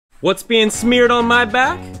What's being smeared on my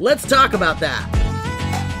back? Let's talk about that.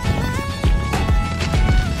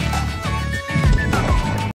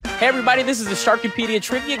 Hey everybody, this is the Sharkopedia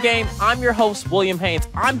Trivia Game. I'm your host, William Haynes.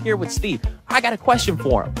 I'm here with Steve. I got a question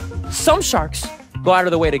for him. Some sharks go out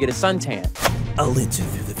of their way to get a suntan. I'll enter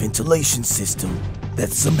through the ventilation system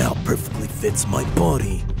that somehow perfectly fits my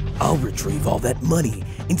body. I'll retrieve all that money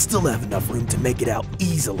and still have enough room to make it out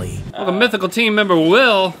easily. Well, the mythical team member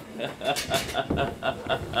Will. Oh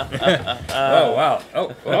wow!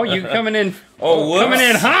 Oh, you coming in? Oh, coming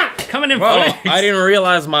in hot! Coming in flames. I didn't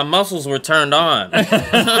realize my muscles were turned on.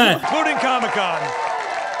 Including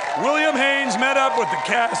Comic-Con. William Haynes met up with the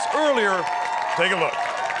cast earlier. Take a look.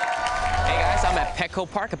 Hey guys, I'm at Petco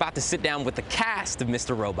Park about to sit down with the cast of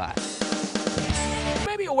Mr. Robot. You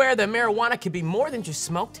may be aware that marijuana can be more than just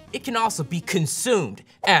smoked. It can also be consumed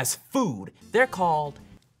as food. They're called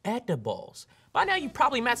edibles. By now you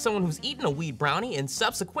probably met someone who's eaten a weed brownie and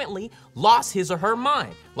subsequently lost his or her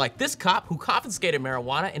mind. Like this cop who confiscated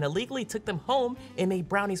marijuana and illegally took them home and made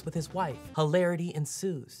brownies with his wife. Hilarity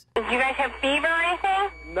ensues. Do you guys have fever or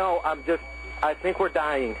anything? No, I think we're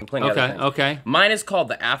dying. Okay. Mine is called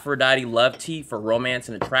the Aphrodite Love Tea for romance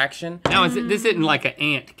and attraction. Now, this isn't like an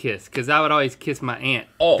ant kiss, because I would always kiss my aunt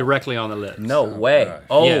directly on the lips. No way. Yeah.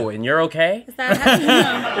 Oh, and you're okay? Is that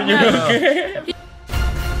happening? You're okay?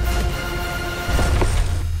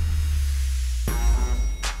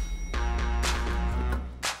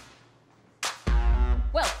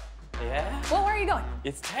 Will, Yeah? well, where are you going?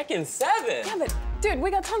 It's Tekken 7. Yeah, but dude, we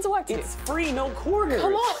got tons of work to do. It's free, no quarters.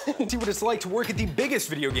 Come on. See what it's like to work at the biggest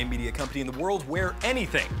video game media company in the world where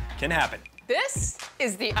anything can happen. This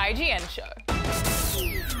is the IGN show.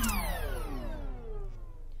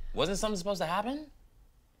 Wasn't something supposed to happen?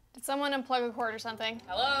 Did someone unplug a cord or something?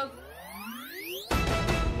 Hello?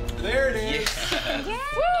 There it is.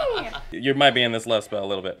 Yay! You might be in this left spell a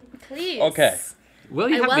little bit. Please. Okay. Will,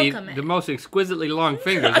 you I have welcome it. the most exquisitely long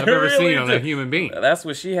fingers I've ever seen on a human being. That's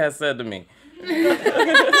what she has said to me.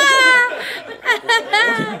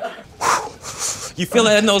 You feel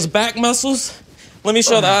that in those back muscles? Let me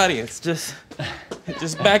show the audience. Just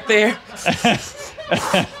back there.